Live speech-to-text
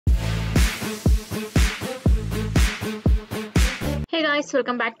guys,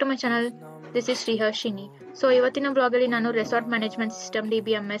 welcome back to my channel. This is Sriharshini. So ಇವತ್ತಿನ blog ಅಲ್ಲಿ ನಾನು resort management system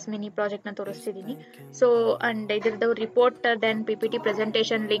DBMS mini project ನ ತೋರಿಸ್ತಿದ್ದೀನಿ. So and ಇದರದ್ದು report then PPT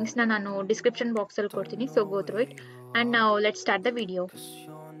presentation links ನ ನಾನು description box ಅಲ್ಲಿ ಕೊಡ್ತೀನಿ. So go through it and now let's start the video.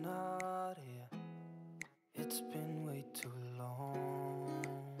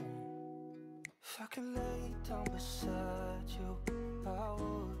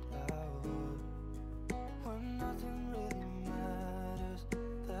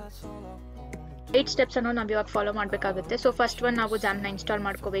 Eight steps ಅನ್ನು ನಾವು ಇವಾಗ ಫಾಲೋ ಮಾಡಬೇಕಾಗುತ್ತೆ. ಸೊ ಫಸ್ಟ್ ಒನ್ ನಾವು ಜ್ಯಾಮ್ನ ಇನ್ಸ್ಟಾಲ್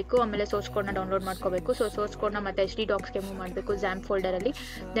ಮಾಡ್ಕೋಬೇಕು, ಆಮೇಲೆ ಸೋರ್ಸ್ ಕೋಡ್ನ ಡೌನ್ಲೋಡ್ ಮಾಡ್ಕೋಬೇಕು. ಸೊ ಸೋರ್ಸ್ ಕೋಡ್ನ ಮತ್ತೆ HD ಡಾಕ್ಸ್ಗೆ ಮೂವ್ ಮಾಡಬೇಕು ಜ್ಯಾಮ್ ಫೋಲ್ಡರಲ್ಲಿ.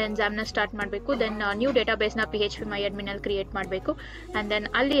 ದೆನ್ ಜ್ಯಾಮ್ನ ಸ್ಟಾರ್ಟ್ ಮಾಡಬೇಕು. ದೆನ್ ನ್ಯೂ ಡೇಟಾಬೇಸ್ನ PHP MyAdmin ಅಲ್ಲಿ ಕ್ರಿಯೇಟ್ ಮಾಡಬೇಕು. ಆ್ಯಂಡ್ ದೆನ್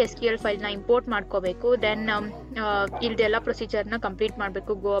ಅಲ್ಲಿ SQL ಫೈಲ್ನ ಇಂಪೋರ್ಟ್ ಮಾಡ್ಕೋಬೇಕು. ದೆನ್ ಇಲ್ದೆಲ್ಲ ಪ್ರೊಸೀಜರ್ನ ಕಂಪ್ಲೀಟ್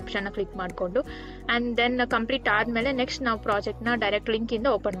ಮಾಡಬೇಕು ಗೋ ಆಪ್ಷನ್ನ ಕ್ಲಿಕ್ ಮಾಡಿಕೊಂಡು. ಆ್ಯಂಡ್ ದೆನ್ ಕಂಪ್ಲೀಟ್ ಆದಮೇಲೆ ನೆಕ್ಸ್ಟ್ ನಾವು ಪ್ರಾಜೆಕ್ಟ್ನ ಡೈರೆಕ್ಟ್ ಲಿಂಕಿಂದ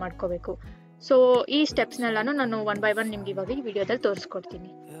ಓಪನ್ ಮಾಡ್ಕೋಬೇಕು. ಸೊ ಈ ಸ್ಟೆಪ್ಸ್ನೆಲ್ಲನೂ ನಾನು ಒನ್ ಬೈ ಒನ್ ನಿಮ್ಗೆ ಇವಾಗ ಈ ವಿಡಿಯೋದಲ್ಲಿ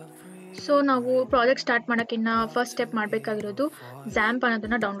ತೋರಿಸ್ಕೊಡ್ತೀನಿ. ಸೊ ನಾವು ಪ್ರಾಜೆಕ್ಟ್ ಸ್ಟಾರ್ಟ್ ಮಾಡೋಕ್ಕಿಂತ ಫಸ್ಟ್ ಸ್ಟೆಪ್ ಮಾಡಬೇಕಾಗಿರೋದು ಜ್ಯಾಂಪ್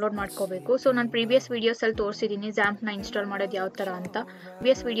ಅನ್ನೋದನ್ನ ಡೌನ್ಲೋಡ್ ಮಾಡ್ಕೋಬೇಕು. ಸೊ ನಾನು ಪ್ರೀವಿಯಸ್ ವೀಡಿಯೋಸಲ್ಲಿ ತೋರಿಸಿದ್ದೀನಿ ಜ್ಯಾಂಪ್ನ ಇನ್ಸ್ಟಾಲ್ ಮಾಡೋದು ಯಾವ ಥರ ಅಂತ.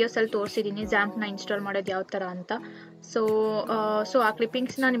 ಸೊ ಆ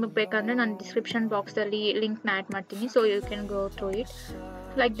ಕ್ಲಿಪ್ಪಿಂಗ್ಸ್ನ ನಿಮಗೆ ಬೇಕಂದರೆ ನಾನು ಡಿಸ್ಕ್ರಿಪ್ಷನ್ ಬಾಕ್ಸಲ್ಲಿ ಲಿಂಕ್ನ ಆ್ಯಡ್ ಮಾಡ್ತೀನಿ. So you can go through it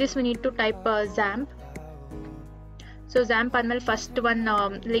like this. We need to type ಜ್ಯಾಂಪ್. So ಜ್ಯಾಂಪ್ ಆದಮೇಲೆ ಫಸ್ಟ್ ಒನ್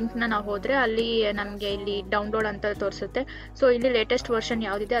ಲಿಂಕ್ನ ನಾವು ಹೋದರೆ ಅಲ್ಲಿ ನಮಗೆ ಇಲ್ಲಿ ಡೌನ್ಲೋಡ್ ಅಂತ ತೋರಿಸುತ್ತೆ. ಸೊ ಇಲ್ಲಿ ಲೇಟೆಸ್ಟ್ ವರ್ಷನ್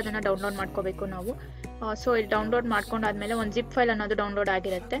ಯಾವುದಿದೆ ಅದನ್ನು ಡೌನ್ಲೋಡ್ ಮಾಡ್ಕೋಬೇಕು ನಾವು. ಸೊ ಇಲ್ಲಿ ಡೌನ್ಲೋಡ್ ಮಾಡ್ಕೊಂಡಾದ್ಮೇಲೆ ಒಂದು ಜಿಪ್ ಫೈಲ್ ಅನ್ನೋದು ಡೌನ್ಲೋಡ್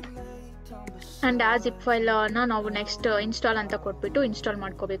ಆಗಿರುತ್ತೆ. ಆ್ಯಂಡ್ ಆ ಜಿಪ್ ಫೈಲನ್ನು ನಾವು ನೆಕ್ಸ್ಟ್ ಇನ್ಸ್ಟಾಲ್ ಅಂತ ಕೊಟ್ಬಿಟ್ಟು ಇನ್ಸ್ಟಾಲ್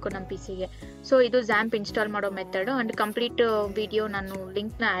ಮಾಡ್ಕೋಬೇಕು ನಮ್ಮ PC ಗೆ. ಸೊ ಇದು ಜ್ಯಾಂಪ್ ಇನ್ಸ್ಟಾಲ್ ಮಾಡೋ ಮೆಥಡು. ಆ್ಯಂಡ್ ಕಂಪ್ಲೀಟ್ ವಿಡಿಯೋ ನಾನು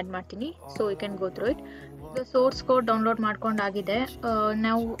ಲಿಂಕ್ನ ಆ್ಯಡ್ ಮಾಡ್ತೀನಿ. So you can go through it. ಇದು ಸೋರ್ಸ್ ಕೋಡ್ ಡೌನ್ಲೋಡ್ ಮಾಡ್ಕೊಂಡಾಗಿದೆ.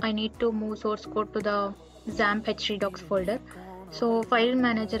 ನಾವು I need to move source code to the ZAMP HD docs folder. So file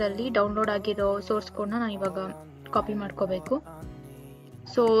ಮ್ಯಾನೇಜರಲ್ಲಿ download ಆಗಿರೋ source ಕೋಡ್ನ ನಾನು ಇವಾಗ ಕಾಪಿ ಮಾಡ್ಕೋಬೇಕು.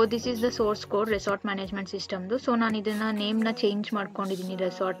 So this is the source code resort management ಸಿಸ್ಟಮ್ದು. So ನಾನು ಇದನ್ನು ನೇಮ್ನ change ಮಾಡ್ಕೊಂಡಿದ್ದೀನಿ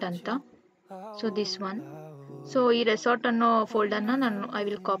ರೆಸಾರ್ಟ್ ಅಂತ. So this one. ಸೊ ಈ ರೆಸಾರ್ಟ್ ಅನ್ನೋ ಫೋಲ್ಡರ್ನ ನಾನು I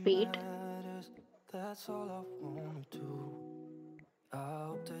will copy it.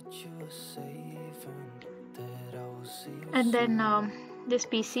 And then this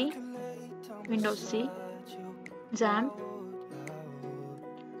PC, Windows C, ZAMP,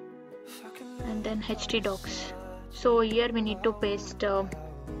 and then HD docs. So here we need to paste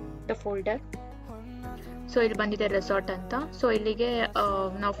the folder. So ಇಲ್ಲಿ ಬಂದಿದೆ resort ಅಂತ. So ಇಲ್ಲಿಗೆ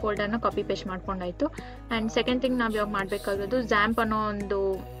ನಾವು ಫೋಲ್ಡರ್ನ copy paste ಮಾಡ್ಕೊಂಡಾಯ್ತು. And second thing ನಾವು ಇವಾಗ ಮಾಡಬೇಕಾಗಿರೋದು ಜ್ಯಾಂಪ್ ಅನ್ನೋ ಒಂದು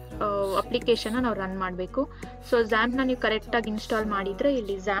ಅಪ್ಲಿಕೇಶನ್ನ ನಾವು ರನ್ ಮಾಡಬೇಕು. ಸೊ ಜ್ಯಾಂಪ್ನ ನೀವು ಕರೆಕ್ಟಾಗಿ ಇನ್ಸ್ಟಾಲ್ ಮಾಡಿದರೆ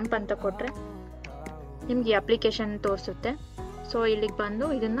ಇಲ್ಲಿ ಜ್ಯಾಂಪ್ ಅಂತ ಕೊಟ್ಟರೆ ನಿಮಗೆ ಅಪ್ಲಿಕೇಶನ್ ತೋರಿಸುತ್ತೆ. ಸೊ ಇಲ್ಲಿಗೆ ಬಂದು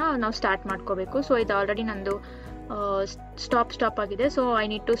ಇದನ್ನು ನಾವು ಸ್ಟಾರ್ಟ್ ಮಾಡ್ಕೋಬೇಕು. ಸೊ ಇದು ಆಲ್ರೆಡಿ ನಂದು ಸ್ಟಾಪ್ ಆಗಿದೆ. So I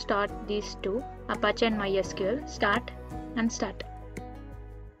need to start these two Apache and MySQL. Start.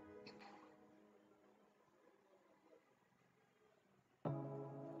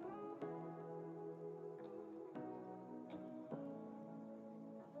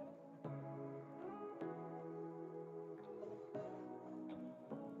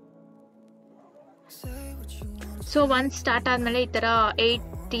 So once start ಆದಮೇಲೆ ಈ ಥರ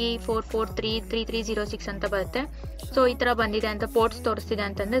 8T4433306 ಅಂತ ಬರುತ್ತೆ. ಸೊ ಈ ಥರ ಬಂದಿದೆ ಅಂತ ಪೋರ್ಟ್ಸ್ ತೋರಿಸ್ತಿದೆ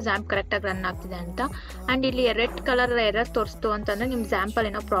ಅಂತಂದರೆ ಜ್ಯಾಂಪ್ ಕರೆಕ್ಟಾಗಿ ರನ್ ಆಗ್ತಿದೆ ಅಂತ. ಆ್ಯಂಡ್ ಇಲ್ಲಿ ರೆಡ್ ಕಲರ್ ಎರರ್ ತೋರಿಸ್ತು ಅಂತಂದರೆ ನಿಮ್ಮ ಜ್ಯಾಂಪಲ್ಲಿ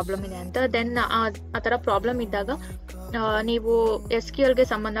ಏನೋ ಪ್ರಾಬ್ಲಮ್ ಇದೆ ಅಂತ. ದೆನ್ ಆ ಥರ ಪ್ರಾಬ್ಲಮ್ ಇದ್ದಾಗ ನೀವು SQLಗೆ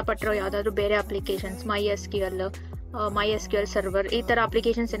ಸಂಬಂಧಪಟ್ಟಿರೋ ಯಾವುದಾದ್ರೂ ಬೇರೆ ಅಪ್ಲಿಕೇಶನ್ಸ್ MySQL ಸರ್ವರ್ ಈ ಥರ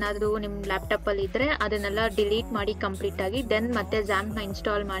ಅಪ್ಲಿಕೇಶನ್ಸ್ ಏನಾದರೂ ನಿಮ್ಮ ಲ್ಯಾಪ್ಟಾಪಲ್ಲಿ ಇದ್ದರೆ ಅದನ್ನೆಲ್ಲ ಡಿಲೀಟ್ ಮಾಡಿ ಕಂಪ್ಲೀಟಾಗಿ ದೆನ್ ಮತ್ತೆ ಜ್ಯಾಂಪ್ನ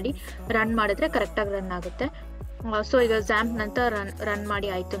ಇನ್ಸ್ಟಾಲ್ ಮಾಡಿ ರನ್ ಮಾಡಿದ್ರೆ ಕರೆಕ್ಟಾಗಿ ರನ್ ಆಗುತ್ತೆ. ಸೊ ಈಗ ಜ್ಯಾಂಪ್ ನಂತರ ರನ್ ಮಾಡಿ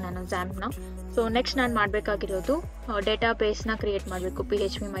ಆಯಿತು ನಾನು ಜ್ಯಾಂಪ್ನ. ಸೊ ನೆಕ್ಸ್ಟ್ ನಾನು ಮಾಡಬೇಕಾಗಿರೋದು ಡೇಟಾಬೇಸ್ನ ಕ್ರಿಯೇಟ್ ಮಾಡಬೇಕು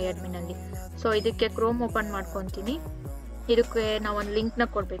PHP MyAdmin ಅಲ್ಲಿ. ಸೊ ಇದಕ್ಕೆ ಕ್ರೋಮ್ ಓಪನ್ ಮಾಡ್ಕೊತೀನಿ. ಇದಕ್ಕೆ ನಾವು ಒಂದು ಲಿಂಕ್ನ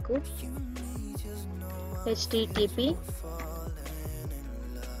ಕೊಡಬೇಕು. HTTP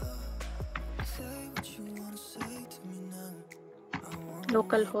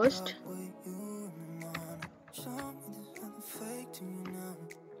ಲೋಕಲ್ ಹೋಸ್ಟ್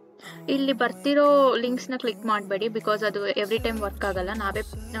ಇಲ್ಲಿ ಬರ್ತಿರೋ ಲಿಂಕ್ಸ್ನ ಕ್ಲಿಕ್ ಮಾಡಬೇಡಿ, ಬಿಕಾಸ್ ಅದು ಎವ್ರಿ ಟೈಮ್ ವರ್ಕ್ ಆಗಲ್ಲ. ನಾವೇ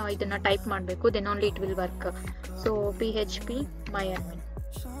ಇದನ್ನು ಟೈಪ್ ಮಾಡಬೇಕು, then only it will work. So PHP MyAdmin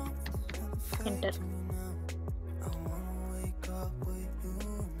enter.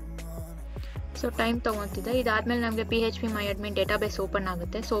 So time ತೊಗೊತಿದೆ. ಇದಾದಮೇಲೆ ನಮಗೆ PHP MyAdmin ಡೇಟಾಬೇಸ್ ಓಪನ್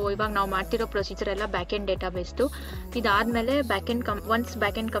ಆಗುತ್ತೆ. ಸೊ ಇವಾಗ ನಾವು ಮಾಡ್ತಿರೋ ಪ್ರೊಸೀಜರ್ ಎಲ್ಲ ಬ್ಯಾಕ್ ಎಂಡ್ ಡೇಟಾಬೇಸ್ದು. ಇದಾದಮೇಲೆ ಒನ್ಸ್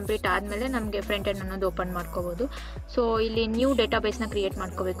ಬ್ಯಾಕ್ ಎಂಡ್ ಕಂಪ್ಲೀಟ್ ಆದಮೇಲೆ ನಮಗೆ ಫ್ರಂಟ್ ಎಂಡ್ ಅನ್ನೋದು ಓಪನ್ ಮಾಡ್ಕೋಬೋದು. ಸೊ ಇಲ್ಲಿ ನ್ಯೂ ಡೇಟಾಬೇಸ್ನ ಕ್ರಿಯೇಟ್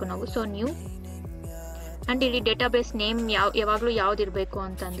ಮಾಡ್ಕೋಬೇಕು ನಾವು. So new. ಆ್ಯಂಡ್ ಇಲ್ಲಿ ಡೇಟಾಬೇಸ್ ನೇಮ್ ಯಾವಾಗಲೂ ಯಾವ್ದು ಇರಬೇಕು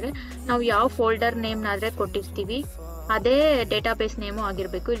ಅಂತಂದರೆ ನಾವು ಯಾವ ಫೋಲ್ಡರ್ ನೇಮ್ನಾದರೆ ಕೊಟ್ಟಿರ್ತೀವಿ ಅದೇ ಡೇಟಾಬೇಸ್ ನೇಮು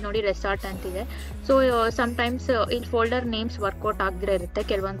ಆಗಿರಬೇಕು. ಇಲ್ಲಿ ನೋಡಿ ರೆಸಾರ್ಟ್ ಅಂತಿದೆ. ಸೊ ಸಮ್ಟೈಮ್ಸ್ ಇಲ್ಲಿ ಫೋಲ್ಡರ್ ನೇಮ್ಸ್ ವರ್ಕೌಟ್ ಆಗದೇ ಇರುತ್ತೆ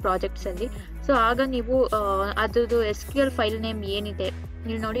ಕೆಲವೊಂದು ಪ್ರಾಜೆಕ್ಟ್ಸಲ್ಲಿ. ಸೊ ಆಗ ನೀವು ಅದ್ರದ್ದು SQL ಫೈಲ್ ನೇಮ್ ಏನಿದೆ,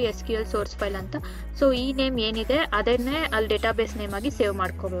 ಇಲ್ಲಿ ನೋಡಿ SQL ಸೋರ್ಸ್ ಫೈಲ್ ಅಂತ. ಸೊ ಈ ನೇಮ್ ಏನಿದೆ ಅದನ್ನೇ ಅಲ್ಲಿ ಡೇಟಾಬೇಸ್ ನೇಮ್ ಆಗಿ ಸೇವ್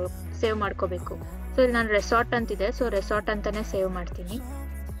ಮಾಡ್ಕೋಬೇಕು. ಸೊ ಇಲ್ಲಿ ನಾನು ರೆಸಾರ್ಟ್ ಅಂತಿದೆ, ಸೊ ರೆಸಾರ್ಟ್ ಅಂತಾನೆ ಸೇವ್ ಮಾಡ್ತೀನಿ.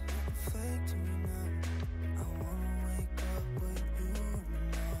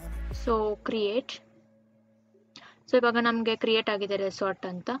 So create. ಸೊ ಇವಾಗ ನಮಗೆ ಕ್ರಿಯೇಟ್ ಆಗಿದೆ ರೆಸಾರ್ಟ್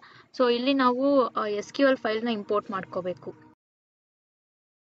ಅಂತ. ಸೊ ಇಲ್ಲಿ ನಾವು SQL ಫೈಲ್ನ ಇಂಪೋರ್ಟ್ ಮಾಡ್ಕೋಬೇಕು.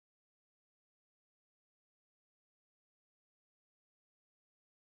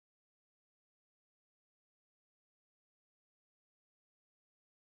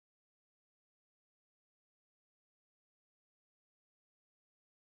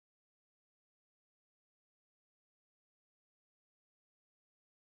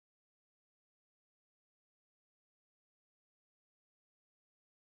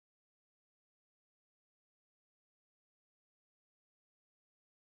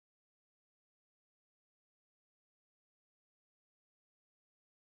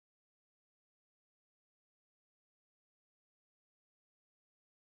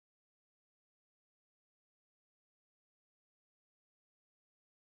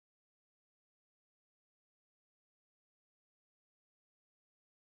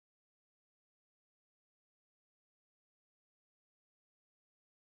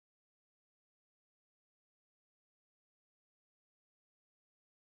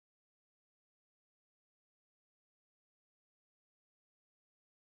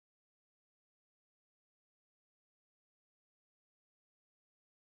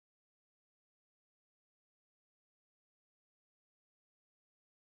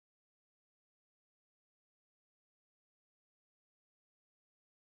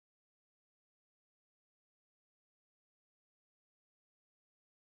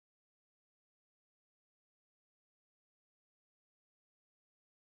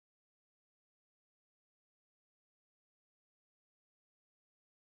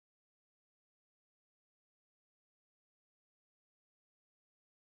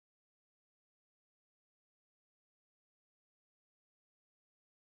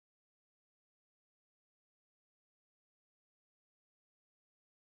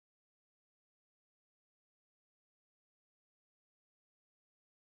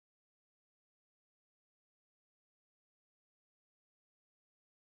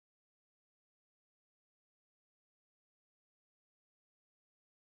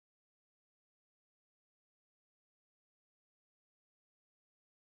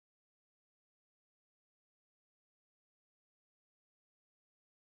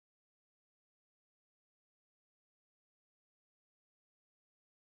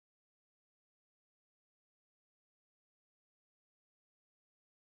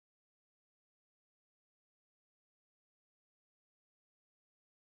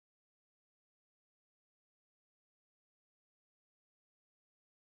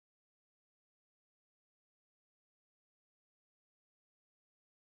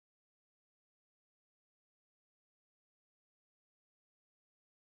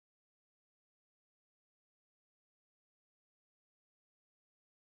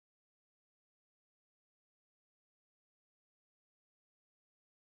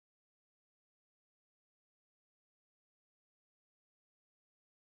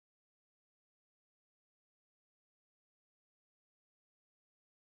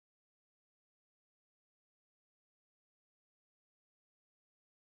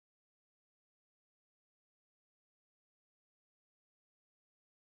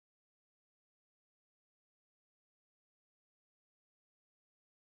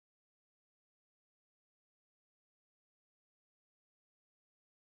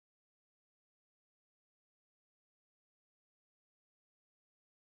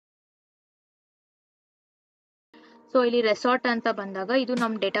 ಸೊ ಇಲ್ಲಿ ರೆಸಾರ್ಟ್ ಅಂತ ಬಂದಾಗ ಇದು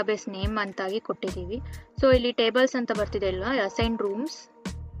ನಮ್ಮ ಡೇಟಾಬೇಸ್ ನೇಮ್ ಅಂತಾಗಿ ಕೊಟ್ಟಿದ್ದೀವಿ. ಸೊ ಇಲ್ಲಿ ಟೇಬಲ್ಸ್ ಅಂತ ಬರ್ತಿದೆ ಅಲ್ವಾ, assign rooms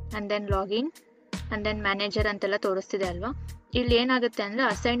and then login and then manager ಅಂತೆಲ್ಲ ತೋರಿಸ್ತಿದೆ ಅಲ್ವಾ. ಇಲ್ಲಿ ಏನಾಗುತ್ತೆ ಅಂದರೆ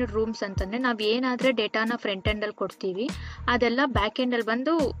ಅಸೈನ್ಡ್ ರೂಮ್ಸ್ ಅಂತಂದರೆ ನಾವು ಏನಾದರೆ ಡೇಟಾನ ಫ್ರಂಟ್ ಎಂಡಲ್ಲಿ ಕೊಡ್ತೀವಿ ಅದೆಲ್ಲ ಬ್ಯಾಕ್ ಎಂಡಲ್ಲಿ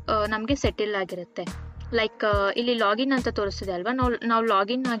ಬಂದು ನಮಗೆ ಸೆಟಿಲ್ ಆಗಿರುತ್ತೆ. ಲೈಕ್ ಇಲ್ಲಿ ಲಾಗಿನ್ ಅಂತ ತೋರಿಸ್ತಿದೆ ಅಲ್ವಾ, ನಾವು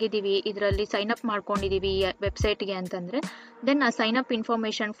ಲಾಗಿನ್ ಆಗಿದ್ದೀವಿ, ಇದರಲ್ಲಿ ಸೈನ್ ಅಪ್ ಮಾಡ್ಕೊಂಡಿದ್ದೀವಿ ವೆಬ್ಸೈಟ್ಗೆ ಅಂತಂದರೆ ದೆನ್ ಆ ಸೈನ್ ಅಪ್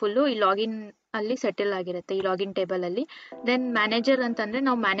ಇನ್ಫಾರ್ಮೇಷನ್ ಫುಲ್ಲು ಈ ಲಾಗಿನ್ ಅಲ್ಲಿ ಸೆಟಲ್ ಆಗಿರುತ್ತೆ, ಈ ಲಾಗಿನ್ ಟೇಬಲ್ ಅಲ್ಲಿ. ದೆನ್ ಮ್ಯಾನೇಜರ್ ಅಂತಂದರೆ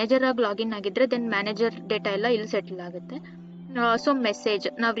ನಾವು ಮ್ಯಾನೇಜರ್ ಆಗಿ ಲಾಗಿನ್ ಆಗಿದ್ರೆ ದೆನ್ ಮ್ಯಾನೇಜರ್ ಡೇಟಾ ಎಲ್ಲ ಇಲ್ಲಿ ಸೆಟಲ್ ಆಗುತ್ತೆ. ಸೊ ಮೆಸೇಜ್,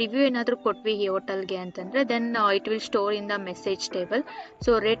 ನಾವು ರಿವ್ಯೂ ಏನಾದರೂ ಕೊಟ್ವಿ ಈ ಹೋಟೆಲ್ಗೆ ಅಂತಂದರೆ then it will store in the message table.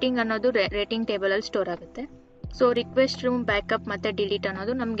 So rating ಅನ್ನೋದು ರೇಟಿಂಗ್ ಟೇಬಲಲ್ಲಿ ಸ್ಟೋರ್ ಆಗುತ್ತೆ. ಸೊ ರಿಕ್ವೆಸ್ಟ್ ರೂಮ್ ಬ್ಯಾಕಪ್ ಮತ್ತು ಡಿಲೀಟ್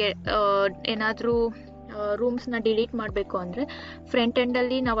ಅನ್ನೋದು ನಮಗೆ ಏನಾದರೂ ರೂಮ್ಸ್ನ ಡಿಲೀಟ್ ಮಾಡಬೇಕು ಅಂದರೆ ಫ್ರಂಟ್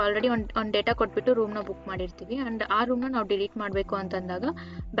ಎಂಡಲ್ಲಿ ನಾವು ಆಲ್ರೆಡಿ ಒಂದು ಡೇಟಾ ಕೊಟ್ಬಿಟ್ಟು ರೂಮ್ನ ಬುಕ್ ಮಾಡಿರ್ತೀವಿ ಆ್ಯಂಡ್ ಆ ರೂಮ್ನ ನಾವು ಡಿಲೀಟ್ ಮಾಡಬೇಕು ಅಂತಂದಾಗ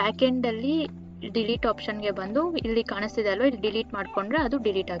ಬ್ಯಾಕ್ ಎಂಡಲ್ಲಿ ಡಿಲೀಟ್ ಆಪ್ಷನ್ಗೆ ಬಂದು ಇಲ್ಲಿ ಕಾಣಿಸ್ತಿದೆ ಅಲ್ವಾ, ಇಲ್ಲಿ ಡಿಲೀಟ್ ಮಾಡಿಕೊಂಡ್ರೆ ಅದು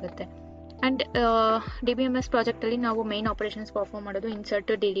ಡಿಲೀಟ್ ಆಗುತ್ತೆ. ಆ್ಯಂಡ್ DBMS ಪ್ರಾಜೆಕ್ಟಲ್ಲಿ ನಾವು ಮೇನ್ ಆಪರೇಷನ್ಸ್ ಪರ್ಫಾರ್ಮ್ ಮಾಡೋದು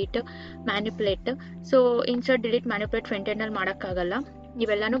insert, delete, manipulate. So insert, delete, manipulate front ಎಂಡಲ್ಲಿ ಮಾಡೋಕ್ಕಾಗಲ್ಲ,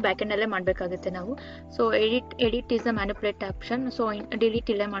 ಇವೆಲ್ಲನೂ ಬ್ಯಾಕ್ ಎಂಡಲ್ಲೇ ಮಾಡಬೇಕಾಗುತ್ತೆ ನಾವು. So edit is the manipulate option. So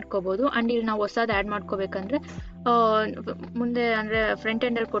delete ಇಲ್ಲೇ ಮಾಡ್ಕೋಬೋದು. ಆ್ಯಂಡ್ ಇಲ್ಲಿ ನಾವು ಹೊಸದು ಆ್ಯಡ್ ಮಾಡ್ಕೋಬೇಕಂದ್ರೆ ಮುಂದೆ ಅಂದರೆ ಫ್ರಂಟ್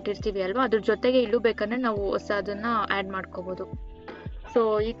ಎಂಡಲ್ಲಿ ಕೊಟ್ಟಿರ್ತೀವಿ ಅಲ್ವಾ, ಅದ್ರ ಜೊತೆಗೆ ಇಲ್ಲೂ ಬೇಕಂದರೆ ನಾವು ಹೊಸದನ್ನು ಆ್ಯಡ್ ಮಾಡ್ಕೋಬೋದು. ಸೊ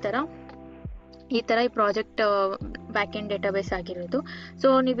ಈ ಥರ ಈ ಪ್ರಾಜೆಕ್ಟ್ ಬ್ಯಾಕ್ ಎಂಡ್ ಡೇಟಾಬೇಸ್ ಆಗಿರೋದು. ಸೊ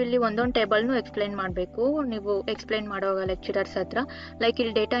ನೀವು ಇಲ್ಲಿ ಒಂದೊಂದು ಟೇಬಲ್ನು ಎಕ್ಸ್ಪ್ಲೈನ್ ಮಾಡಬೇಕು. ನೀವು ಎಕ್ಸ್ಪ್ಲೈನ್ ಮಾಡುವಾಗ ಲೆಕ್ಚರರ್ಸ್ ಹತ್ರ ಲೈಕ್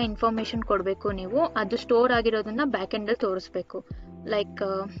ಇಲ್ಲಿ ಡೇಟಾ ಇನ್ಫಾರ್ಮೇಷನ್ ಕೊಡಬೇಕು, ನೀವು ಅದು ಸ್ಟೋರ್ ಆಗಿರೋದನ್ನ ಬ್ಯಾಕ್ ಎಂಡಲ್ಲಿ ತೋರಿಸ್ಬೇಕು. Like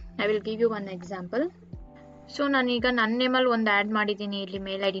I will give you one example. So ನಾನೀಗ ನನ್ನ ನೇಮಲ್ಲಿ ಒಂದು ಆ್ಯಡ್ ಮಾಡಿದ್ದೀನಿ ಇಲ್ಲಿ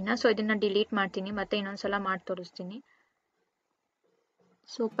ಮೇಲ್ ಐಡಿನ. ಸೊ ಇದನ್ನು ಡಿಲೀಟ್ ಮಾಡ್ತೀನಿ, ಮತ್ತೆ ಇನ್ನೊಂದ್ಸಲ ಮಾಡಿ ತೋರಿಸ್ತೀನಿ.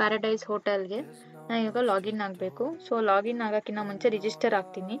 ಸೊ ಪ್ಯಾರಡೈಸ್ ಹೋಟೆಲ್ಗೆ ನಾನು ಇವಾಗ ಲಾಗಿನ್ ಆಗಬೇಕು. ಸೊ ಲಾಗಿನ್ ಆಗೋಕ್ಕಿಂತ ಮುಂಚೆ ರಿಜಿಸ್ಟರ್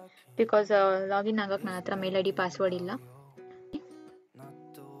ಆಗ್ತೀನಿ, ಬಿಕಾಸ್ ಲಾಗಿನ್ ಆಗೋಕ್ಕೆ ನನ್ನ ಹತ್ರ ಮೇಲ್ ಐಡಿ ಪಾಸ್ವರ್ಡ್ ಇಲ್ಲ.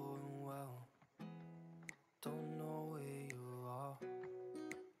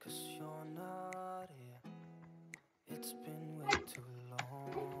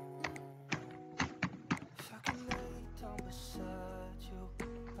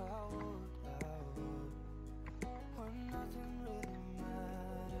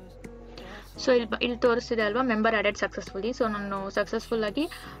 ಸೊ ಇಲ್ಲಿ ತೋರಿಸ್ತಿದೆ ಅಲ್ವಾ, ಮೆಂಬರ್ ಆ್ಯಡೆಡ್ ಸಕ್ಸಸ್ಫುಲಿ. ಸೊ ನಾನು ಸಕ್ಸಸ್ಫುಲ್ ಆಗಿ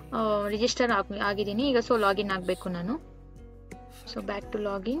ರಿಜಿಸ್ಟರ್ ಆಗಿದ್ದೀನಿ ಈಗ. ಸೊ ಲಾಗಿನ್ ಆಗಬೇಕು ನಾನು. So back to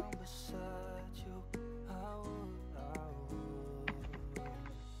login.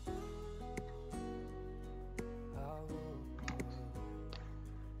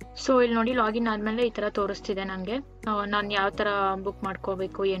 So ಇಲ್ಲಿ ನೋಡಿ, ಲಾಗಿನ್ ಆದಮೇಲೆ ಈ ಥರ ತೋರಿಸ್ತಿದೆ ನನಗೆ ನಾನು ಯಾವ ಥರ ಬುಕ್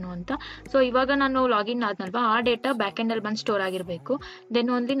ಮಾಡ್ಕೋಬೇಕು ಏನು ಅಂತ. ಸೊ ಇವಾಗ ನಾನು ಲಾಗಿನ್ ಆದ್ನಲ್ವಾ, ಆ ಡೇಟಾ ಬ್ಯಾಕ್ ಎಂಡಲ್ಲಿ ಬಂದು ಸ್ಟೋರ್ ಆಗಿರಬೇಕು.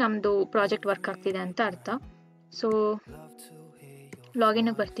 ದೆನ್ ಓನ್ಲಿ ನಮ್ಮದು ಪ್ರಾಜೆಕ್ಟ್ ವರ್ಕ್ ಆಗ್ತಿದೆ ಅಂತ ಅರ್ಥ. ಸೊ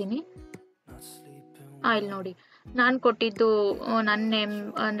ಲಾಗಿನ್ಗೆ ಬರ್ತೀನಿ. ಇಲ್ಲಿ ನೋಡಿ, ನಾನು ಕೊಟ್ಟಿದ್ದು ನನ್ನ ನೇಮ್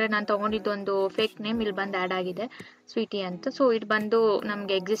ಅಂದರೆ ನಾನು ತೊಗೊಂಡಿದ್ದು ಒಂದು ಫೇಕ್ ನೇಮ್ ಇಲ್ಲಿ ಬಂದು ಆ್ಯಡ್ ಆಗಿದೆ, ಸ್ವೀಟಿ ಅಂತ. ಸೊ ಇದು ಬಂದು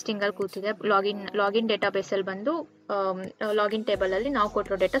ನಮಗೆ ಎಕ್ಸಿಸ್ಟಿಂಗಲ್ಲಿ ಕೂತಿದೆ. ಲಾಗಿನ್ ಡೇಟಾಬೇಸಲ್ಲಿ ಬಂದು ಲಾಗಿನ್ ಟೇಬಲಲ್ಲಿ ನಾವು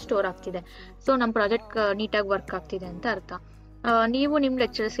ಕೊಟ್ಟಿರೋ ಡೇಟಾ ಸ್ಟೋರ್ ಆಗ್ತಿದೆ. ಸೊ ನಮ್ಮ ಪ್ರಾಜೆಕ್ಟ್ ನೀಟಾಗಿ ವರ್ಕ್ ಆಗ್ತಿದೆ ಅಂತ ಅರ್ಥ. ನೀವು ನಿಮ್ಮ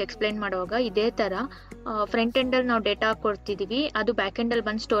ಲೆಕ್ಚರರ್ಸ್ಗೆ ಎಕ್ಸ್ಪ್ಲೈನ್ ಮಾಡುವಾಗ ಇದೇ ಥರ ಫ್ರಂಟ್ ಎಂಡಲ್ಲಿ ನಾವು ಡೇಟಾ ಕೊಡ್ತಿದ್ದೀವಿ, ಅದು ಬ್ಯಾಕ್ ಎಂಡಲ್ಲಿ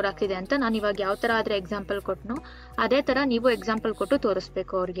ಬಂದು ಸ್ಟೋರ್ ಆಗ್ತಿದೆ ಅಂತ ನಾನು ಇವಾಗ ಯಾವ ಥರ ಆದರೆ ಎಕ್ಸಾಂಪಲ್ ಕೊಟ್ಟನೋ ಅದೇ ಥರ ನೀವು ಎಕ್ಸಾಂಪಲ್ ಕೊಟ್ಟು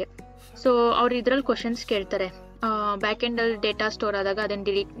ತೋರಿಸ್ಬೇಕು ಅವ್ರಿಗೆ. ಸೊ ಅವ್ರು ಇದರಲ್ಲಿ ಕ್ವಶನ್ಸ್ ಕೇಳ್ತಾರೆ, ಬ್ಯಾಕ್ ಎಂಡಲ್ಲಿ ಡೇಟಾ ಸ್ಟೋರ್ ಆದಾಗ ಅದನ್ನು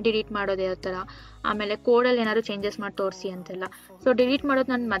ಡಿಲೀಟ್ ಮಾಡೋದು ಯಾವ ಥರ, ಆಮೇಲೆ ಕೋಡಲ್ಲಿ ಏನಾದ್ರು ಚೇಂಜಸ್ ಮಾಡಿ ತೋರಿಸಿ ಅಂತೆಲ್ಲ. ಸೊ ಡಿಲೀಟ್ ಮಾಡೋದು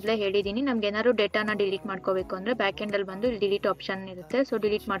ನಾನು ಮೊದಲೇ ಹೇಳಿದ್ದೀನಿ. ನಮ್ಗೆ ಏನಾದ್ರು ಡೇಟಾನ ಡಿಲೀಟ್ ಮಾಡ್ಕೋಬೇಕು ಅಂದರೆ ಬ್ಯಾಕ್ ಎಂಡಲ್ಲಿ ಬಂದು ಇಲ್ಲಿ ಡಿಲೀಟ್ ಆಪ್ಷನ್ ಇರುತ್ತೆ. ಸೊ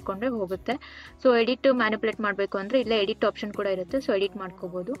ಡಿಲೀಟ್ ಮಾಡಿಕೊಂಡ್ರೆ ಹೋಗುತ್ತೆ. ಸೊ ಎಡಿಟ್ ಮ್ಯಾನಿಪುಲೇಟ್ ಮಾಡಬೇಕು ಅಂದರೆ ಇಲ್ಲೇ ಎಡಿಟ್ ಆಪ್ಷನ್ ಕೂಡ ಇರುತ್ತೆ. ಸೊ ಎಡಿಟ್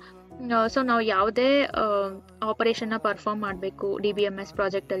ಮಾಡ್ಕೋಬೋದು. ಸೊ ನಾವು ಯಾವುದೇ ಆಪರೇಷನ್ನ ಪರ್ಫಾರ್ಮ್ ಮಾಡಬೇಕು DBMS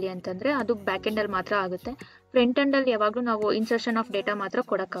ಪ್ರಾಜೆಕ್ಟಲ್ಲಿ ಅಂತಂದರೆ ಅದು ಬ್ಯಾಕ್ ಎಂಡಲ್ಲಿ ಮಾತ್ರ ಆಗುತ್ತೆ. ಫ್ರಂಟ್ ಎಂಡಲ್ಲಿ ಯಾವಾಗಲೂ ನಾವು ಇನ್ಸರ್ಷನ್ ಆಫ್ ಡೇಟಾ ಮಾತ್ರ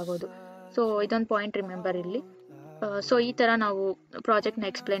ಕೊಡೋಕ್ಕಾಗೋದು. ಸೊ ಇದೊಂದು ಪಾಯಿಂಟ್ ರಿಮೆಂಬರ್ ಇಲ್ಲಿ. ಸೊ ಈ ಥರ ನಾವು ಪ್ರಾಜೆಕ್ಟ್ನ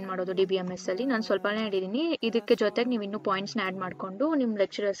ಎಕ್ಸ್ಪ್ಲೈನ್ ಮಾಡೋದು DBMSಲ್ಲಿ. ನಾನು ಸ್ವಲ್ಪನೇ ಹೇಳಿದ್ದೀನಿ, ಇದಕ್ಕೆ ಜೊತೆಗೆ ನೀವು ಇನ್ನೂ ಪಾಯಿಂಟ್ಸ್ನ ಆ್ಯಡ್ ಮಾಡಿಕೊಂಡು ನಿಮ್ಮ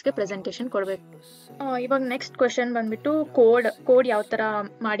ಲೆಕ್ಚರರ್ಸ್ಗೆ ಪ್ರೆಸೆಂಟೇಷನ್ ಕೊಡಬೇಕು. ಇವಾಗ ನೆಕ್ಸ್ಟ್ ಕ್ವೆಶನ್ ಬಂದುಬಿಟ್ಟು ಕೋಡ್ ಯಾವ ಥರ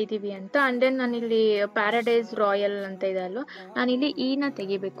ಮಾಡಿದ್ದೀವಿ ಅಂತ. ಆ್ಯಂಡ್ ದೆನ್ ನಾನಿಲ್ಲಿ ಪ್ಯಾರಡೈಸ್ ರಾಯಲ್ ಅಂತ ಇದೆ ಅಲ್ವಾ, ನಾನಿಲ್ಲಿ ನ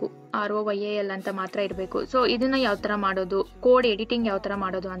ತೆಗಿಬೇಕು, ROYAL ಅಂತ ಮಾತ್ರ ಇರಬೇಕು. ಸೊ ಇದನ್ನು ಯಾವ ಥರ ಮಾಡೋದು, ಕೋಡ್ ಎಡಿಟಿಂಗ್ ಯಾವ ಥರ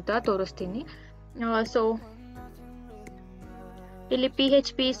ಮಾಡೋದು ಅಂತ ತೋರಿಸ್ತೀನಿ. ಸೊ ಇಲ್ಲಿ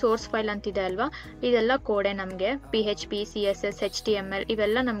PHP ಸೋರ್ಸ್ ಫೈಲ್ ಅಂತಿದೆ ಅಲ್ವಾ, ಇದೆಲ್ಲ ಕೋಡೆ ನಮಗೆ. PHP, CSS, HTML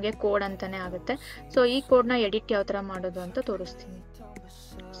ಇವೆಲ್ಲ ನಮಗೆ ಕೋಡ್ ಅಂತಾನೆ ಆಗುತ್ತೆ. ಸೊ ಈ ಕೋಡ್ನ ಎಡಿಟ್ ಯಾವ ಥರ ಮಾಡೋದು ಅಂತ ತೋರಿಸ್ತೀನಿ.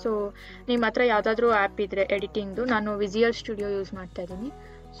 ಸೊ ನಿಮ್ಮ ಹತ್ರ ಯಾವುದಾದ್ರೂ ಆ್ಯಪ್ ಇದ್ದರೆ ಎಡಿಟಿಂಗ್ದು, ನಾನು ವಿಜುವಲ್ ಸ್ಟುಡಿಯೋ ಯೂಸ್ ಮಾಡ್ತಾ ಇದ್ದೀನಿ.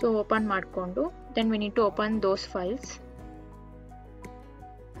 ಸೊ ಓಪನ್ ಮಾಡಿಕೊಂಡು then we need to open those files.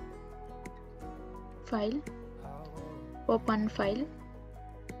 Open file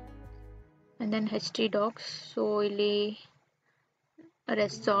and then htdocs. So ಇಲ್ಲಿ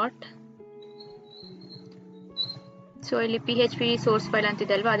ರೆಸಾರ್ಟ್. ಸೊ ಇಲ್ಲಿ PHP ಸೋರ್ಸ್ ಫೈಲ್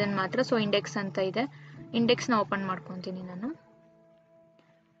ಅಂತಿದೆ ಅಲ್ವಾ, ಅದನ್ನು ಮಾತ್ರ. ಸೊ ಇಂಡೆಕ್ಸ್ ಅಂತ ಇದೆ, ಇಂಡೆಕ್ಸ್ನ ಓಪನ್ ಮಾಡ್ಕೊತೀನಿ ನಾನು.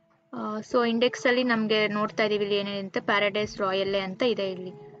 ಸೊ ಇಂಡೆಕ್ಸಲ್ಲಿ ನಮಗೆ ನೋಡ್ತಾ ಇದ್ದೀವಿ ಇಲ್ಲಿ ಏನೇನಿದೆ, ಪ್ಯಾರಡೈಸ್ ರಾಯಲ್ಲೇ ಅಂತ ಇದೆ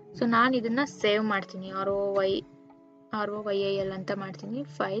ಇಲ್ಲಿ. ಸೊ ನಾನು ಇದನ್ನು ಸೇವ್ ಮಾಡ್ತೀನಿ, ROYAL ಅಂತ ಮಾಡ್ತೀನಿ.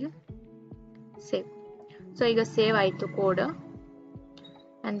 File save. ಸೊ ಈಗ ಸೇವ್ ಆಯಿತು code.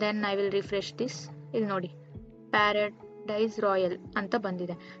 And then I will refresh this. ಇಲ್ಲಿ ನೋಡಿ, ಪ್ಯಾರಡೈಸ್ ರಾಯಲ್ ಅಂತ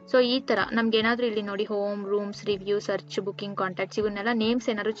ಬಂದಿದೆ. ಸೊ ಈ ಥರ ನಮ್ಗೆ ಏನಾದರೂ ಇಲ್ಲಿ ನೋಡಿ home, rooms, review, search, booking, contacts ಇವನ್ನೆಲ್ಲ ನೇಮ್ಸ್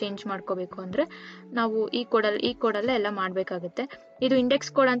ಏನಾದ್ರು ಚೇಂಜ್ ಮಾಡ್ಕೋಬೇಕು ಅಂದರೆ ನಾವು ಈ ಕೋಡಲ್ಲೇ ಎಲ್ಲ ಮಾಡಬೇಕಾಗುತ್ತೆ. ಇದು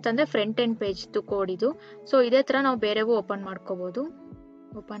ಇಂಡೆಕ್ಸ್ ಕೋಡ್ ಅಂತಂದರೆ ಫ್ರಂಟ್ ಎಂಡ್ ಪೇಜ್ದು ಕೋಡ್ ಇದು. ಸೊ ಇದೇ ಥರ ನಾವು ಬೇರೆವೂ ಓಪನ್ ಮಾಡ್ಕೋಬೋದು.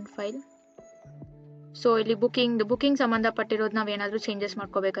 ಓಪನ್ ಫೈಲ್ ಸೊ ಇಲ್ಲಿ ಬುಕಿಂಗ್ ಸಂಬಂಧಪಟ್ಟಿರೋದು ನಾವೇನಾದರೂ ಚೇಂಜಸ್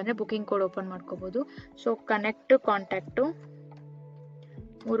ಮಾಡ್ಕೋಬೇಕಂದ್ರೆ ಬುಕಿಂಗ್ ಕೋಡ್ ಓಪನ್ ಮಾಡ್ಕೋಬೋದು. So connect contact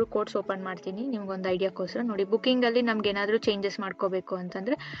 3 codes open ಮಾಡ್ತೀನಿ ನಿಮ್ಗೊಂದು ಐಡಿಯಾಕ್ಕೋಸ್ಕರ. ನೋಡಿ, ಬುಕಿಂಗಲ್ಲಿ ನಮ್ಗೆ ಏನಾದರೂ ಚೇಂಜಸ್ ಮಾಡ್ಕೋಬೇಕು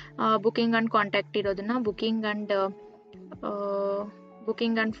ಅಂತಂದರೆ ಬುಕಿಂಗ್ ಆ್ಯಂಡ್ ಕಾಂಟ್ಯಾಕ್ಟ್ ಇರೋದನ್ನ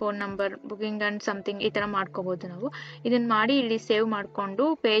booking and phone number, booking and something ಈ ಥರ ಮಾಡ್ಕೋಬೋದು ನಾವು. ಇದನ್ನು ಮಾಡಿ ಇಲ್ಲಿ ಸೇವ್ ಮಾಡಿಕೊಂಡು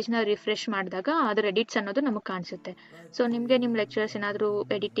ಪೇಜ್ನ ರಿಫ್ರೆಶ್ ಮಾಡಿದಾಗ ಅದರ ಎಡಿಟ್ಸ್ ಅನ್ನೋದು ನಮಗೆ ಕಾಣಿಸುತ್ತೆ. ಸೊ ನಿಮಗೆ ನಿಮ್ಮ ಲೆಕ್ಚರರ್ಸ್ ಏನಾದರೂ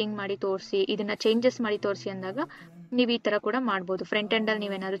ಎಡಿಟಿಂಗ್ ಮಾಡಿ ತೋರಿಸಿ, ಇದನ್ನು ಚೇಂಜಸ್ ಮಾಡಿ ತೋರಿಸಿ ಅಂದಾಗ ನೀವು ಈ ಥರ ಕೂಡ ಮಾಡ್ಬೋದು. ಫ್ರಂಟ್ ಎಂಡಲ್ಲಿ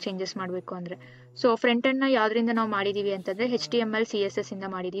ನೀವೇನಾದರೂ ಚೇಂಜಸ್ ಮಾಡಬೇಕು ಅಂದರೆ. ಸೊ ಫ್ರಂಟ್ ಎಂಡ್ನ ಯಾವುದರಿಂದ ನಾವು ಮಾಡಿದ್ದೀವಿ ಅಂತಂದರೆ HTML CSS ಇಂದ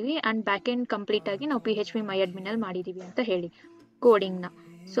ಮಾಡಿದ್ದೀವಿ. ಆ್ಯಂಡ್ ಬ್ಯಾಕ್ ಎಂಡ್ ಕಂಪ್ಲೀಟಾಗಿ ನಾವು PHP MyAdmin ಅಲ್ಲಿ ಮಾಡಿದ್ದೀವಿ ಅಂತ ಹೇಳಿ ಕೋಡಿಂಗ್ನ.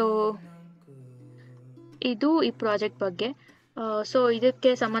 ಸೊ ಇದು ಈ ಪ್ರಾಜೆಕ್ಟ್ ಬಗ್ಗೆ. ಸೊ ಇದಕ್ಕೆ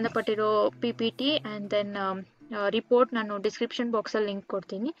ಸಂಬಂಧಪಟ್ಟಿರೋ PPT ಆ್ಯಂಡ್ ದೆನ್ ರಿಪೋರ್ಟ್ ನಾನು ಡಿಸ್ಕ್ರಿಪ್ಷನ್ ಬಾಕ್ಸಲ್ಲಿ ಲಿಂಕ್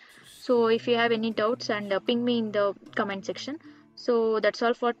ಕೊಡ್ತೀನಿ. So if you have any doubts and ping me in the comment section. So that's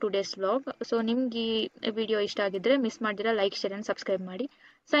all for today's vlog. So ನಿಮ್ಗೆ ಈ ವಿಡಿಯೋ ಇಷ್ಟ ಆಗಿದ್ರೆ miss ಮಾಡಿದಿರ like, share and subscribe ಮಾಡಿ.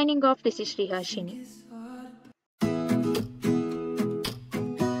 Signing off, this is ಶ್ರೀಹಾಶಿನಿ.